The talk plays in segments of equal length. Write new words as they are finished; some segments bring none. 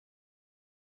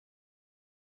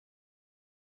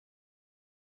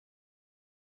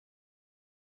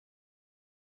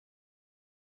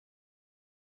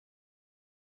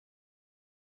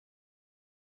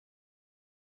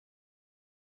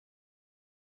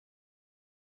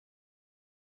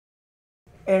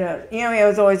in a, you know, he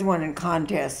was always winning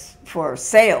contests for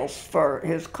sales for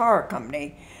his car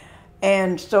company.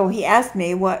 And so he asked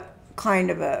me what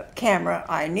kind of a camera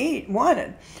I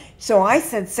wanted. So I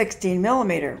said 16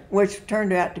 millimeter, which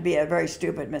turned out to be a very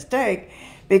stupid mistake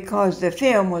because the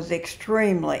film was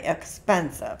extremely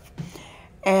expensive.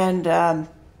 And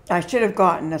I should have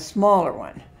gotten a smaller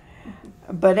one.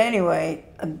 But anyway,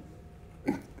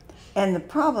 and the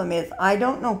problem is, I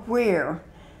don't know where.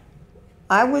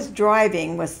 I was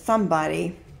driving with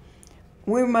somebody.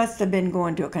 We must have been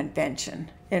going to a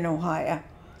convention in Ohio.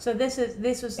 So this was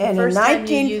the first time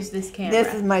you used this camera.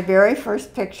 This is my very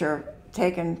first picture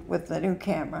taken with the new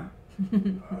camera.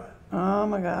 Oh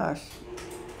my gosh.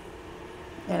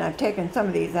 And I've taken some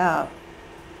of these out.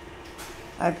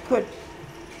 I've put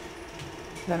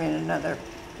them in another.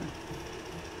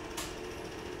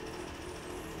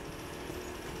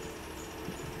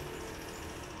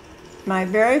 My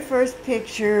very first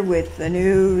picture with the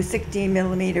new 16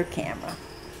 millimeter camera.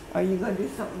 Are you going to do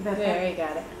something about that? There, you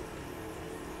got it.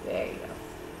 There you go.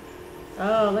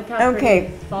 Oh, look how okay,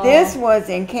 pretty fall. This was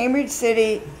in Cambridge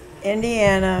City,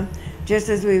 Indiana, just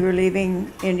as we were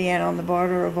leaving Indiana on the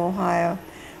border of Ohio.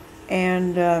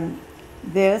 And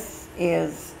this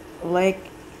is Lake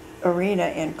Arena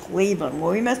in Cleveland.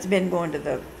 Well, we must have been going to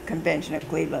the convention at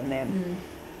Cleveland then.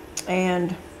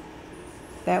 And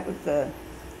that was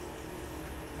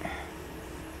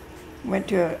went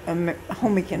to a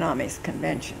home economics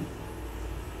convention.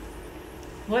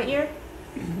 What year?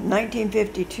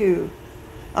 1952,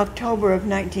 October of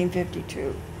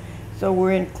 1952. So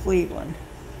we're in Cleveland.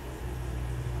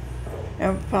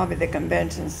 That was probably the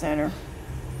convention center.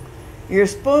 You're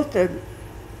supposed to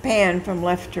pan from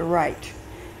left to right,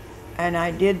 and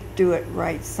I did do it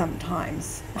right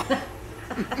sometimes.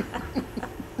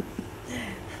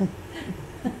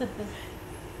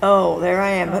 Oh, there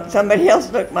I am. Oh. Somebody else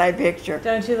took my picture.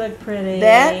 Don't you look pretty?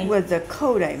 That was a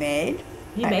coat I made.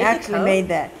 You made I actually the coat? made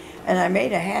that. And I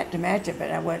made a hat to match it,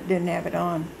 but I didn't have it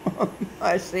on.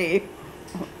 I see.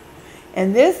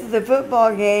 And this is the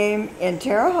football game in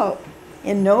Terre Haute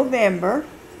in November.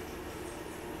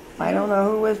 I don't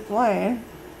know who was playing.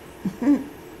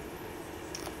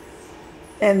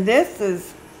 And this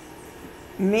is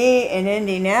me in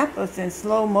Indianapolis in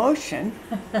slow motion.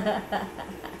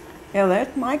 Yeah,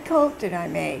 that's my coat that I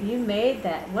made. You made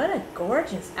that. What a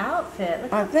gorgeous outfit.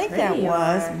 Look I how think pretty that you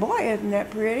was. are. Boy, isn't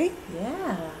that pretty?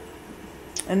 Yeah.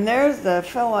 And there's the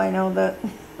fellow I know that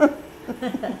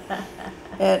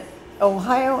at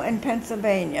Ohio and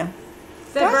Pennsylvania.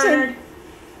 Is that Bernard?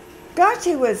 Gosh,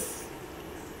 he was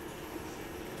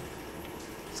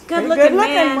good looking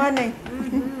man. Wasn't he?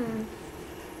 Mm-hmm.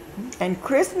 And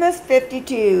Christmas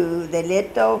 52, the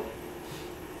little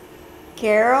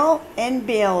Carol and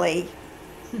Billy.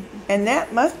 And that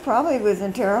probably was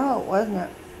in Terre Haute, wasn't it?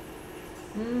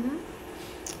 Mm-hmm.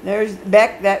 There's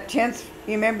Beck, that chance,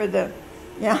 you remember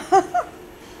yeah.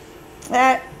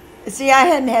 See, I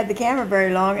hadn't had the camera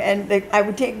very long, and I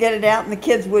would get it out, and the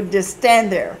kids would just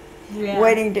stand there,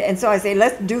 waiting to, and so I say,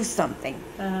 let's do something.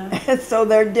 And so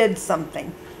they did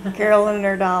something. Carolyn and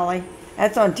her dolly.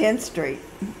 That's on 10th Street.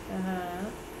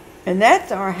 And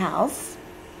that's our house.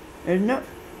 There's no,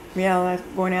 that's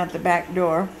going out the back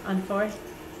door. On 4th?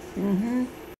 Mm-hmm.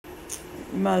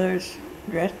 Mother's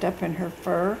dressed up in her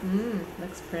fur.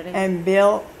 Looks pretty. And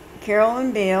Carol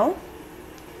and Bill.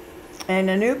 And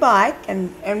a new bike,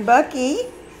 and Bucky.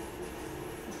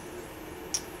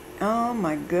 Oh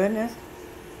my goodness.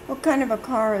 What kind of a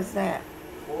car is that?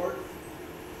 Ford.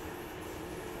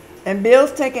 And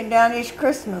Bill's taking down his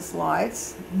Christmas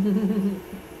lights.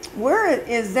 Where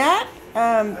is that?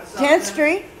 10th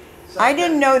Street? I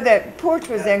didn't know that porch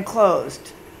was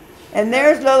enclosed. And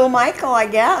there's little Michael, I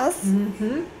guess.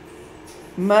 Mm-hmm.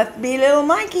 Must be little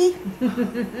Mikey.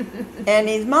 And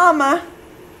his mama.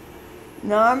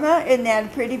 Norma, isn't that a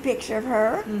pretty picture of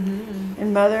her? Mm-hmm.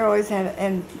 And Mother always had,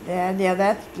 and Dad, yeah,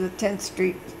 that's the 10th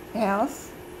Street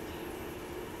house.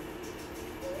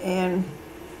 And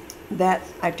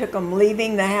I took them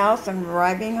leaving the house and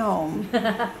arriving home.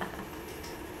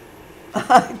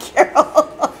 Carol.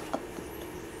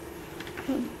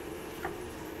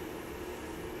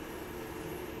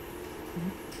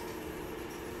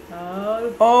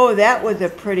 Oh, that was a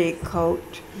pretty coat.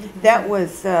 Mm-hmm. That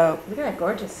was look at that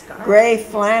gorgeous scarf. Gray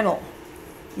flannel.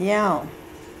 Yeah.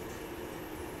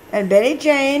 And Betty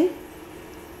Jane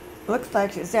looks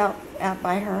like she's out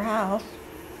by her house.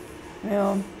 You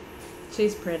know,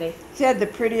 she's pretty. She had the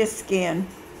prettiest skin.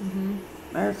 Mm-hmm.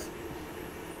 There's,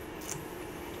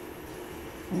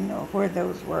 where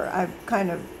those were. I've kind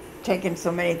of taken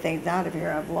so many things out of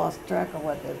here, I've lost track of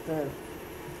what this is.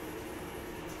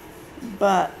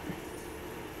 But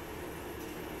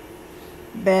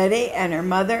Betty and her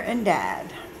mother and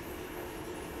dad.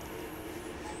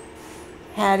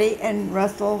 Hattie and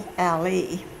Russell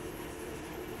Ali.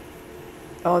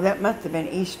 Oh, that must have been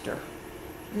Easter.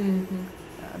 Mm-hmm.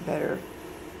 Better.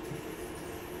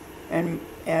 And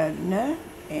Edna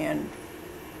and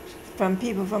from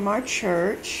people from our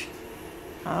church.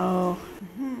 Oh,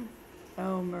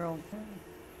 oh, Merle.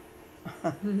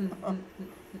 I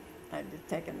just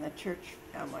taken the church.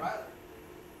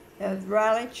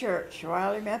 Riley Church,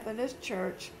 Riley Methodist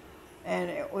Church, and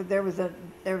there was a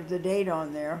date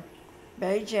on there.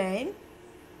 Betty Jane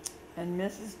and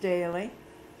Mrs. Daly,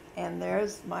 and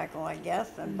there's Michael, I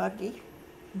guess, and Bucky.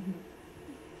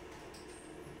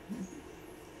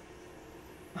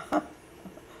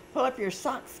 Pull up your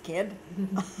socks, kid.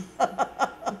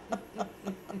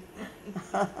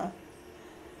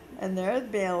 And there's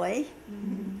Billy.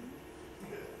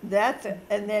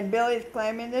 And then Billy's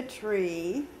climbing the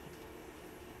tree.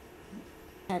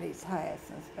 Hattie's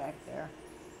hyacinths back there.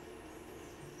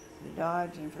 The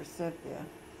Dodge and Forsythia.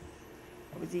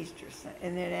 It was Easter.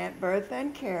 And then Aunt Bertha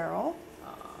and Carol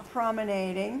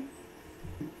promenading.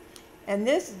 And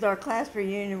this is our class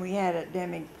reunion we had at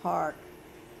Deming Park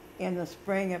in the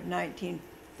spring of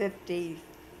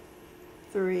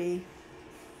 1953.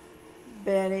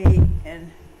 Betty and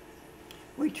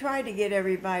we tried to get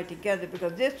everybody together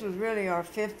because this was really our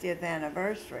 50th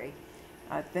anniversary,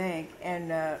 I think.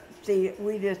 And see,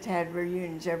 we just had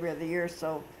reunions every other year,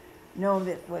 so no,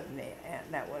 this wasn't it.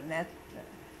 That wasn't that.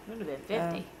 Would have been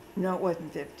 50. No, it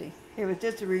wasn't 50. It was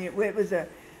just a reunion. It was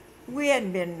we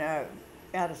hadn't been out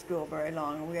of school very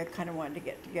long, and we kind of wanted to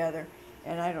get together.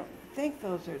 And I don't think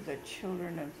those are the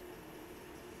children of.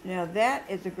 Now that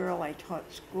is a girl I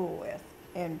taught school with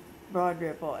in Broad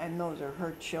Ripple, and those are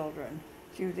her children.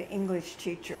 She was an English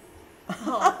teacher.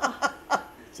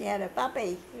 She had a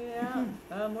puppy. Yeah,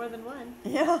 more than one.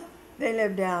 Yeah, they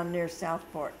lived down near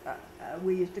Southport.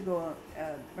 We used to go,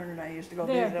 Bernard and I used to go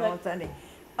visit on Sunday.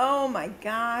 Oh my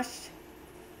gosh.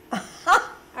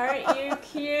 Aren't you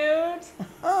cute?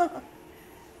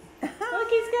 Look,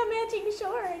 he's got matching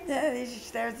shorts. Yeah,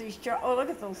 there's these shorts. Oh, look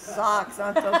at those socks.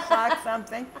 Aren't those socks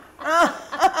something?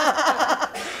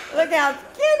 Look how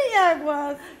skinny I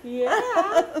was.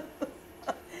 Yeah.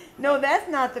 No, that's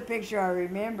not the picture I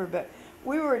remember, but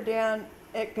we were down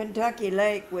at Kentucky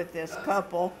Lake with this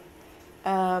couple.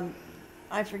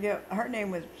 I forget, her name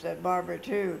was Barbara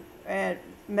too. And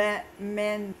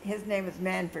his name was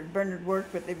Manford. Bernard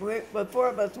worked with him. The four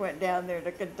of us went down there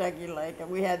to Kentucky Lake, and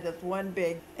we had this one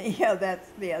big, that's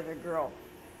the other girl.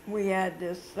 We had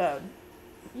this.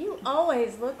 You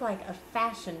always look like a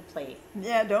fashion plate.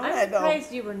 Yeah, don't I? I'm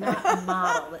surprised you were not a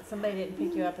model, that somebody didn't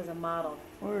pick you up as a model.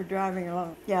 We were driving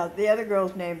along. Yeah, the other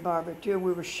girl's named Barbara, too.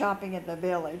 We were shopping at the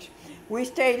village. We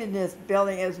stayed in this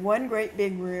building. It was one great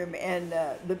big room, and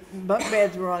the bunk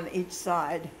beds were on each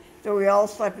side. So we all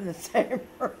slept in the same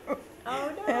room.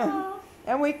 Oh, no.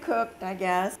 And we cooked, I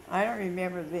guess. I don't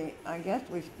remember I guess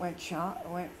we went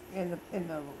in the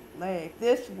lake.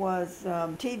 This was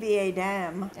TVA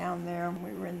Dam down there.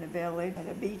 We were in the village at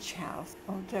a beach house.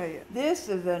 I'll tell you. This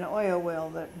is an oil well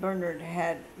that Bernard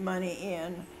had money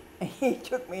in. And he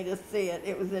took me to see it.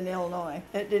 It was in Illinois.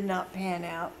 It did not pan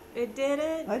out. It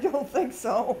didn't? I don't think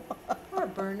so. Poor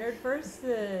Bernard. First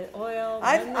the oil,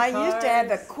 I used to have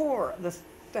the cars. core,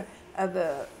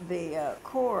 the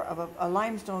core of a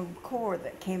limestone core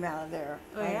that came out of there.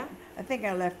 Oh, yeah? I think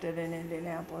I left it in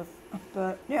Indianapolis.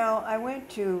 But no, I went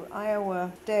to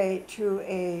Iowa State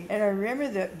and I remember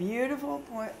the beautiful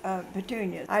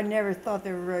petunias. I never thought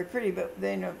they were very pretty, but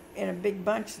in a big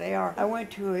bunch they are. I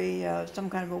went to some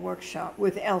kind of a workshop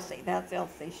with Elsie. That's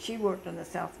Elsie. She worked in the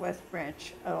Southwest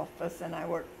branch office, and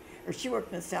she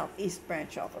worked in the Southeast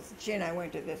branch office. She and I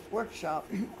went to this workshop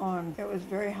it was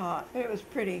very hot. It was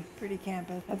pretty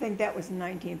campus. I think that was in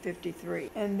 1953.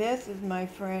 And this is my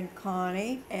friend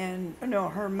Connie, and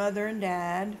her mother and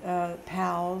dad,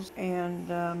 pals,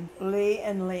 and Lee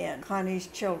and Lynn, Connie's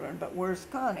children. But where's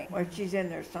Connie? Well, she's in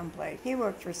there someplace. He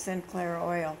worked for Sinclair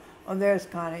Oil. Oh, there's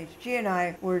Connie. She and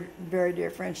I were very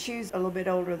dear friends. She's a little bit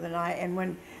older than I, and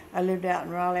when I lived out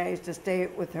in Raleigh, I used to stay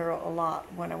with her a lot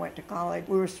when I went to college.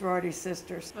 We were sorority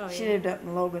sisters. Oh, yeah. She lived up in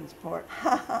Logansport.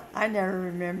 I never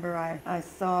remember I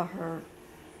saw her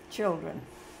children.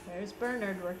 There's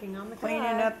Bernard working on the car.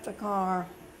 Cleaning up the car.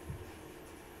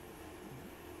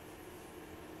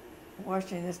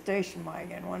 Washing the station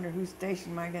wagon. Wonder whose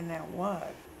station wagon that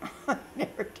was. I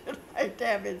never did like like to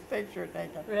have his picture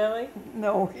taken. Really?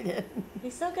 No, he didn't.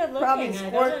 He's so good looking. Probably I don't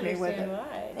squirt me with understand it.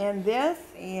 why. And this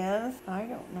is, I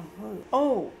don't know who.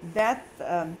 Oh, that's,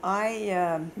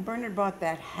 Bernard bought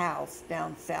that house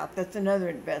down south. That's another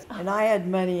investment. And I had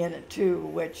money in it too,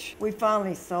 which we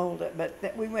finally sold it, but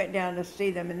we went down to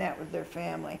see them and that was their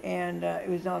family. And it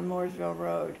was on Mooresville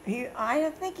Road. I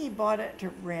think he bought it to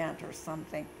rent or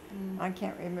something. I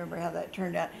can't remember how that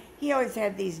turned out. He always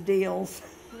had these deals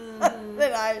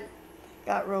that I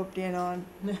got roped in on.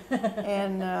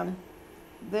 And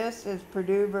this is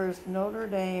Purdue versus Notre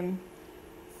Dame,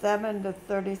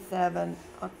 7-37,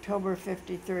 October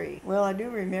 '53. Well, I do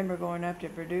remember going up to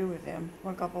Purdue with them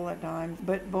a couple of times.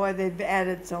 But boy, they've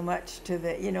added so much to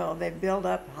they've built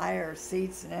up higher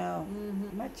seats now,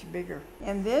 much bigger.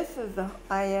 And this is the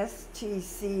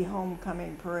ISTC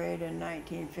homecoming parade in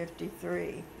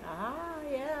 1953. Ah,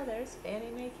 yeah, there's Fannie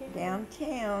Mae Candy.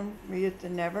 Downtown. We used to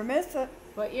never miss it.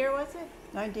 What year was it?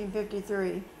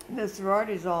 1953. The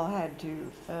sororities all had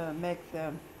to make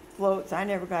the floats. I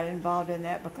never got involved in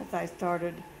that because I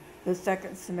started the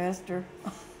second semester.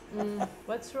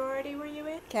 What sorority were you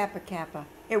in? Kappa Kappa.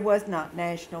 It was not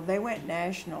national. They went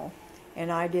national,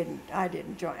 and I didn't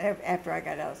join. After I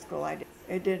got out of school,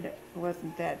 it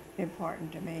wasn't that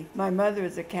important to me. My mother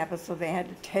was a Kappa, so they had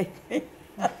to take me.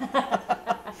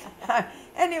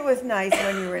 And it was nice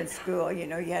when you were in school. You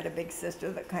had a big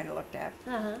sister that kind of looked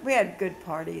after. We had good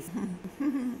parties.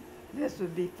 This was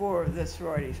before the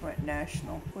sororities went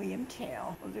national. William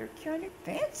Tell. Well, they're kind of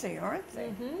fancy, aren't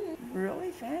they?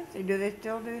 Really fancy. Do they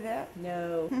still do that?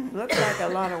 No. Looks like a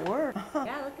lot of work.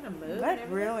 Yeah, look at them move. That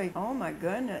really, oh my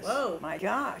goodness. Whoa. My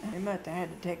gosh. They must have had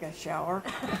to take a shower.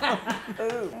 Ooh.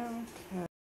 Okay.